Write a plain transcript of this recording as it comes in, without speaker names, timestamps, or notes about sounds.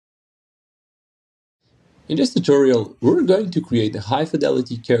In this tutorial, we're going to create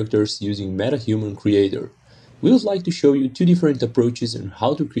high-fidelity characters using MetaHuman Creator. We would like to show you two different approaches on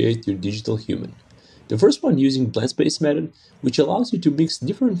how to create your digital human. The first one using blend space method, which allows you to mix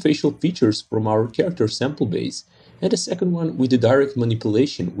different facial features from our character sample base, and the second one with the direct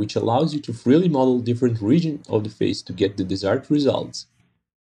manipulation, which allows you to freely model different regions of the face to get the desired results.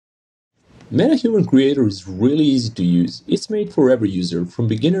 MetaHuman Creator is really easy to use. It's made for every user, from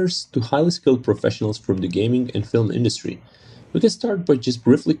beginners to highly skilled professionals from the gaming and film industry. We can start by just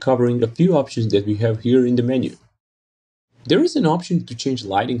briefly covering a few options that we have here in the menu. There is an option to change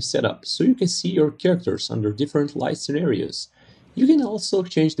lighting setup, so you can see your characters under different light scenarios. You can also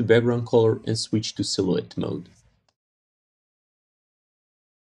change the background color and switch to silhouette mode.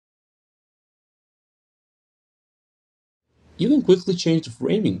 You can quickly change the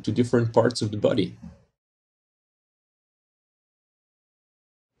framing to different parts of the body.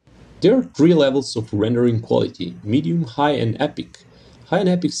 There are three levels of rendering quality: medium, high, and epic. High and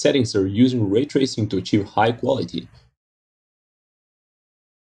epic settings are using ray tracing to achieve high quality.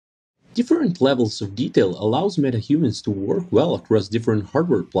 Different levels of detail allows metahumans to work well across different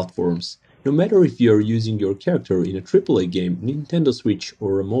hardware platforms, no matter if you are using your character in a AAA game, Nintendo Switch,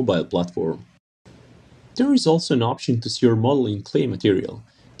 or a mobile platform. There is also an option to see your model in clay material.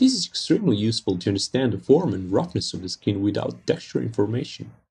 This is extremely useful to understand the form and roughness of the skin without texture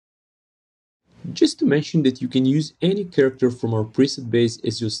information. Just to mention that you can use any character from our preset base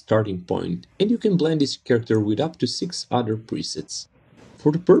as your starting point, and you can blend this character with up to 6 other presets.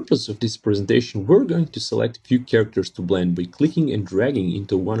 For the purpose of this presentation, we're going to select a few characters to blend by clicking and dragging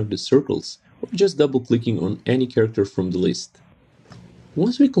into one of the circles, or just double-clicking on any character from the list.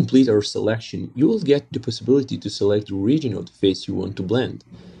 Once we complete our selection, you will get the possibility to select the region of the face you want to blend.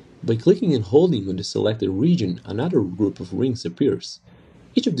 By clicking and holding on the selected region, another group of rings appears.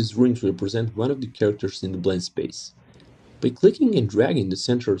 Each of these rings represent one of the characters in the blend space. By clicking and dragging the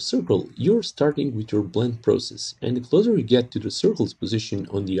center circle, you are starting with your blend process, and the closer you get to the circle's position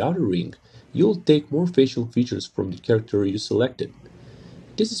on the outer ring, you will take more facial features from the character you selected.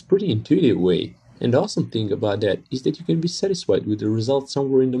 This is a pretty intuitive way, and the awesome thing about that is that you can be satisfied with the result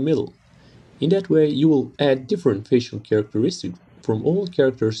somewhere in the middle. In that way, you will add different facial characteristics from all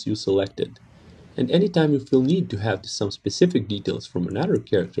characters you selected. And anytime you feel need to have some specific details from another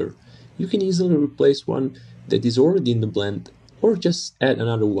character, you can easily replace one that is already in the blend, or just add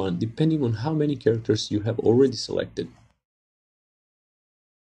another one depending on how many characters you have already selected.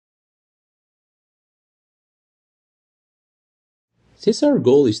 Since our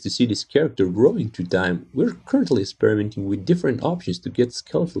goal is to see this character growing through time, we're currently experimenting with different options to get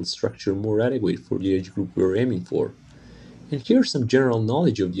skeletal structure more adequate for the age group we're aiming for. And here some general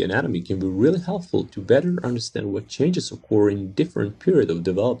knowledge of the anatomy can be really helpful to better understand what changes occur in different periods of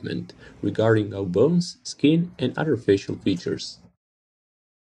development regarding our bones, skin, and other facial features.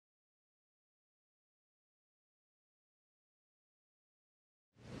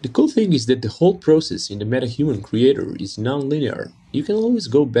 The cool thing is that the whole process in the MetaHuman Creator is non-linear. You can always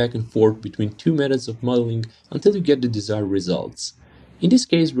go back and forth between two methods of modeling until you get the desired results. In this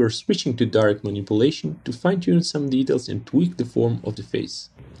case, we are switching to direct manipulation to fine-tune some details and tweak the form of the face.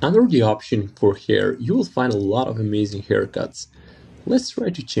 Under the option for hair, you will find a lot of amazing haircuts. Let's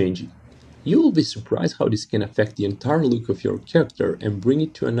try to change it. You will be surprised how this can affect the entire look of your character and bring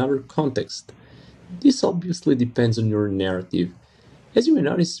it to another context. This obviously depends on your narrative. As you may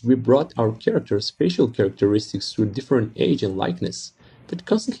notice, we brought our character's facial characteristics to a different age and likeness, but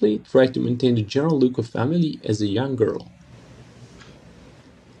constantly try to maintain the general look of Emily as a young girl.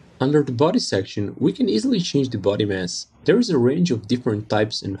 Under the body section, we can easily change the body mass. There is a range of different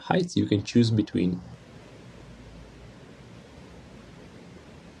types and heights you can choose between.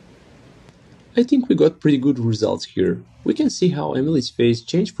 I think we got pretty good results here. We can see how Emily's face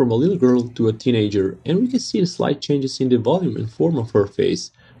changed from a little girl to a teenager, and we can see the slight changes in the volume and form of her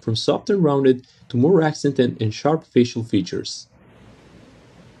face, from soft and rounded to more accented and sharp facial features.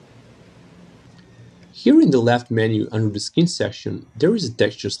 Here in the left menu under the skin section, there is a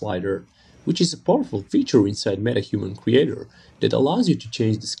texture slider, which is a powerful feature inside MetaHuman Creator that allows you to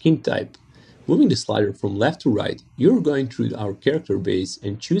change the skin type. Moving the slider from left to right, you're going through our character base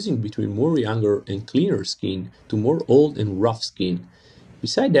and choosing between more younger and cleaner skin to more old and rough skin.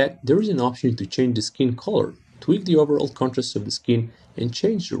 Beside that, there is an option to change the skin color, tweak the overall contrast of the skin, and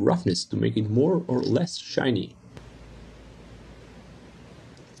change the roughness to make it more or less shiny.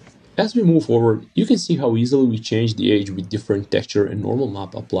 As we move forward, you can see how easily we change the age with different texture and normal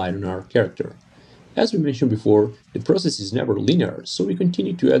map applied on our character. As we mentioned before, the process is never linear, so we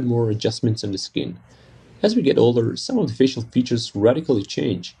continue to add more adjustments on the skin. As we get older, some of the facial features radically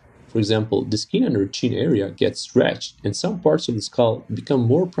change. For example, the skin under the chin area gets stretched, and some parts of the skull become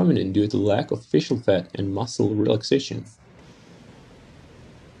more prominent due to the lack of facial fat and muscle relaxation.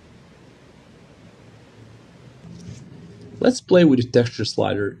 Let's play with the texture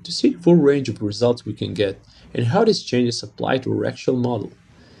slider to see the full range of results we can get and how these changes apply to our actual model.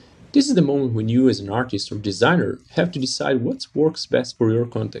 This is the moment when you as an artist or designer have to decide what works best for your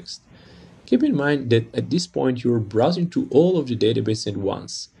context. Keep in mind that at this point you are browsing through all of the database at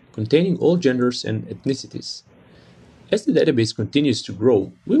once, containing all genders and ethnicities. As the database continues to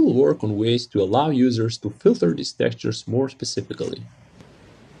grow, we will work on ways to allow users to filter these textures more specifically.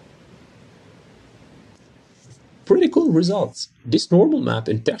 Pretty cool results! This normal map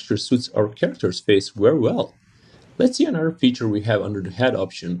and texture suits our character's face very well. Let's see another feature we have under the head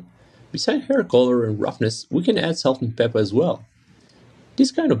option. Besides hair color and roughness, we can add salt and pepper as well.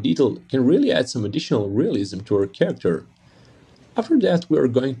 This kind of detail can really add some additional realism to our character. After that, we are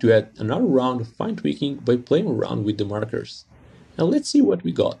going to add another round of fine tweaking by playing around with the markers. Now let's see what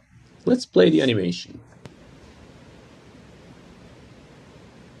we got. Let's play the animation.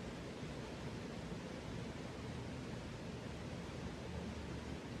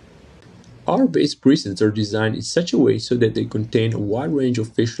 Our base presets are designed in such a way so that they contain a wide range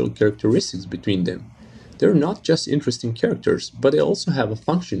of facial characteristics between them. They're not just interesting characters, but they also have a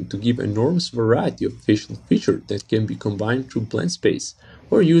function to give an enormous variety of facial features that can be combined through blend space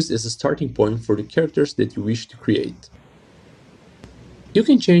or used as a starting point for the characters that you wish to create. You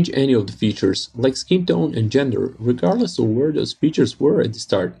can change any of the features, like skin tone and gender, regardless of where those features were at the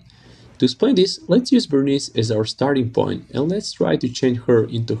start. To explain this, let's use Bernice as our starting point and let's try to change her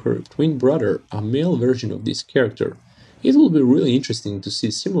into her twin brother, a male version of this character. It will be really interesting to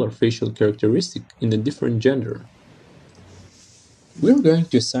see similar facial characteristics in a different gender. We are going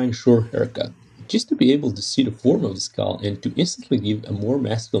to assign short haircut, just to be able to see the form of the skull and to instantly give a more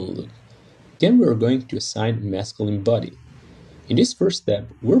masculine look. Then we are going to assign a masculine body. In this first step,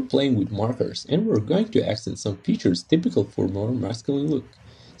 we're playing with markers and we're going to accent some features typical for more masculine look,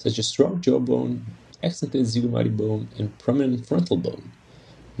 such as strong jawbone, accented zygomati bone, and prominent frontal bone.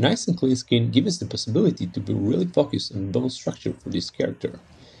 Nice and clean skin gives us the possibility to be really focused on bone structure for this character.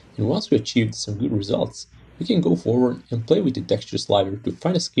 And once we achieved some good results, we can go forward and play with the texture slider to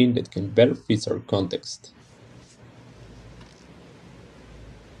find a skin that can better fit our context.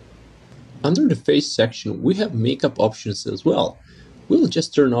 Under the face section, we have makeup options as well. We'll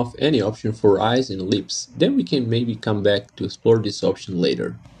just turn off any option for eyes and lips, then we can maybe come back to explore this option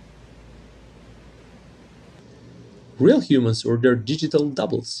later. Real humans, or their digital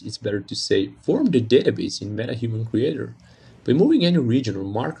doubles, it's better to say, form the database in MetaHuman Creator. By moving any region or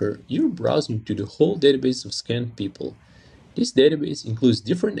marker, you're browsing to the whole database of scanned people. This database includes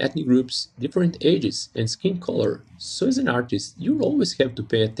different ethnic groups, different ages, and skin color, so as an artist, you'll always have to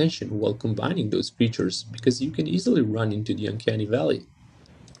pay attention while combining those features because you can easily run into the uncanny valley.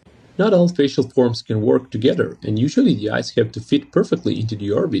 Not all facial forms can work together, and usually the eyes have to fit perfectly into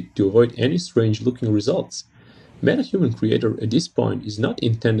the orbit to avoid any strange-looking results. MetaHuman Creator at this point is not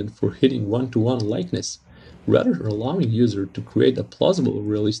intended for hitting one-to-one likeness, rather allowing users to create a plausible,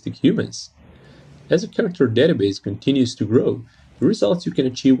 realistic humans. As the character database continues to grow, the results you can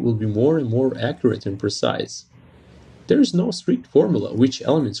achieve will be more and more accurate and precise. There is no strict formula which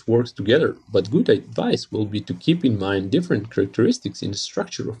elements work together, but good advice will be to keep in mind different characteristics in the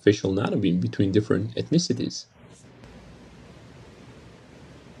structure of facial anatomy between different ethnicities.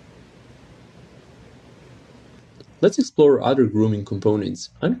 Let's explore other grooming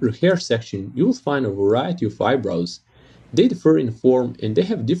components. Under the hair section, you will find a variety of eyebrows. They differ in form and they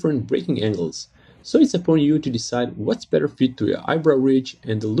have different breaking angles, so it's upon you to decide what's better fit to your eyebrow ridge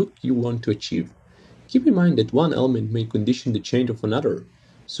and the look you want to achieve. Keep in mind that one element may condition the change of another,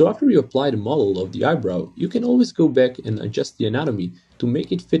 so after you apply the model of the eyebrow, you can always go back and adjust the anatomy to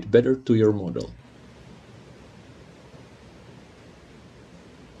make it fit better to your model.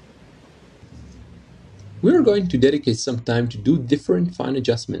 We are going to dedicate some time to do different fine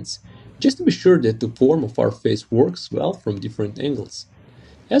adjustments, just to be sure that the form of our face works well from different angles.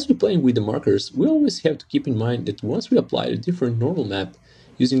 As we're playing with the markers, we always have to keep in mind that once we apply a different normal map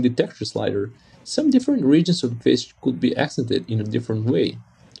using the texture slider, some different regions of the face could be accented in a different way.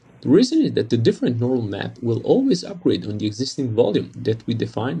 The reason is that the different normal map will always upgrade on the existing volume that we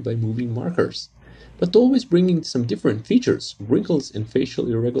define by moving markers, but always bringing some different features, wrinkles, and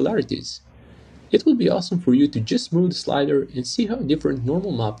facial irregularities. It will be awesome for you to just move the slider and see how different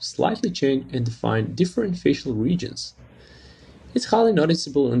normal maps slightly change and define different facial regions. It's highly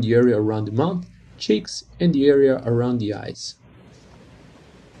noticeable on the area around the mouth, cheeks, and the area around the eyes.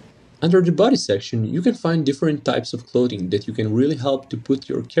 Under the body section, you can find different types of clothing that you can really help to put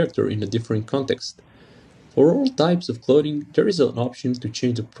your character in a different context. For all types of clothing, there is an option to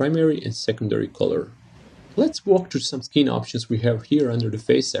change the primary and secondary color. Let's walk through some skin options we have here under the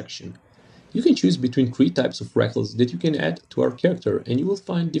face section. You can choose between 3 types of freckles that you can add to our character, and you will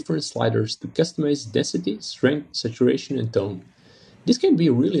find different sliders to customize density, strength, saturation, and tone. This can be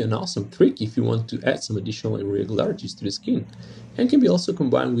really an awesome trick if you want to add some additional irregularities to the skin, and can be also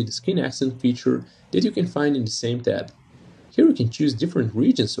combined with the skin accent feature that you can find in the same tab. Here you can choose different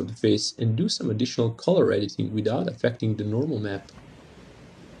regions of the face and do some additional color editing without affecting the normal map.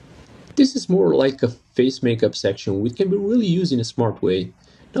 This is more like a face makeup section, which can be really used in a smart way.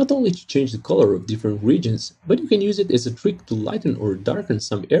 Not only to change the color of different regions, but you can use it as a trick to lighten or darken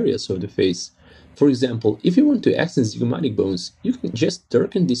some areas of the face. For example, if you want to accent zygomatic bones, you can just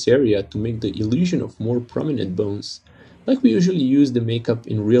darken this area to make the illusion of more prominent bones, like we usually use the makeup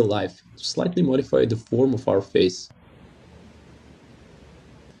in real life to slightly modify the form of our face.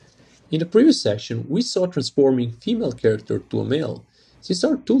 In the previous section, we saw transforming female character to a male. Since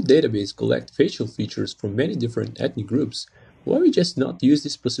our tool database collects facial features from many different ethnic groups, why we just not use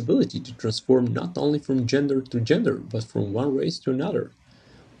this possibility to transform not only from gender to gender, but from one race to another?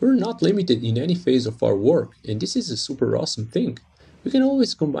 We're not limited in any phase of our work, and this is a super awesome thing. We can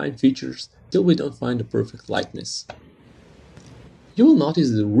always combine features till we don't find the perfect likeness. You will notice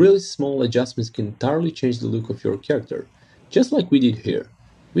that really small adjustments can entirely change the look of your character, just like we did here.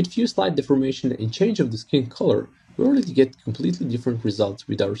 With few slight deformation and change of the skin color, we already get completely different results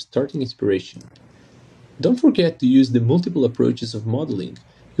with our starting inspiration. Don't forget to use the multiple approaches of modeling.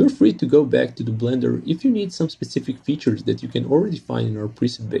 You're free to go back to the Blender if you need some specific features that you can already find in our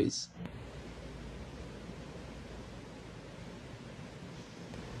preset base.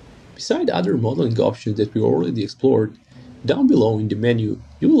 Beside other modeling options that we already explored, down below in the menu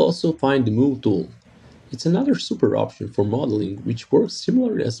you will also find the Move tool. It's another super option for modeling which works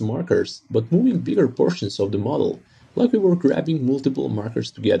similar as markers but moving bigger portions of the model, like we were grabbing multiple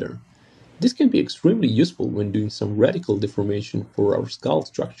markers together. This can be extremely useful when doing some radical deformation for our skull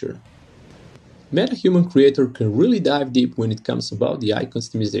structure. MetaHuman Creator can really dive deep when it comes about the eye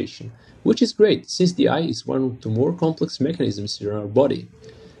customization, which is great since the eye is one of the more complex mechanisms in our body.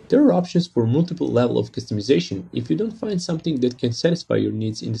 There are options for multiple levels of customization if you don't find something that can satisfy your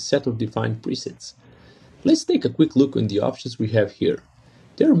needs in the set of defined presets. Let's take a quick look at the options we have here.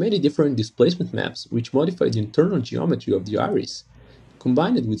 There are many different displacement maps which modify the internal geometry of the iris.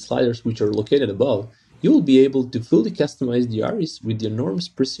 Combined with sliders which are located above, you will be able to fully customize the iris with enormous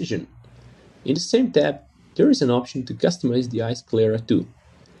precision. In the same tab, there is an option to customize the eye sclera too.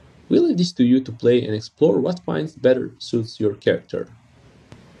 We'll leave this to you to play and explore what finds better suits your character.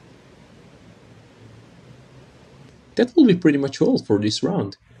 That will be pretty much all for this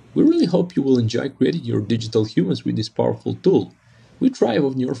round. We really hope you will enjoy creating your digital humans with this powerful tool. We thrive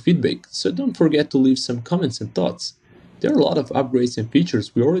on your feedback, so don't forget to leave some comments and thoughts. There are a lot of upgrades and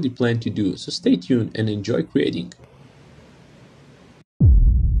features we already plan to do, so stay tuned and enjoy creating.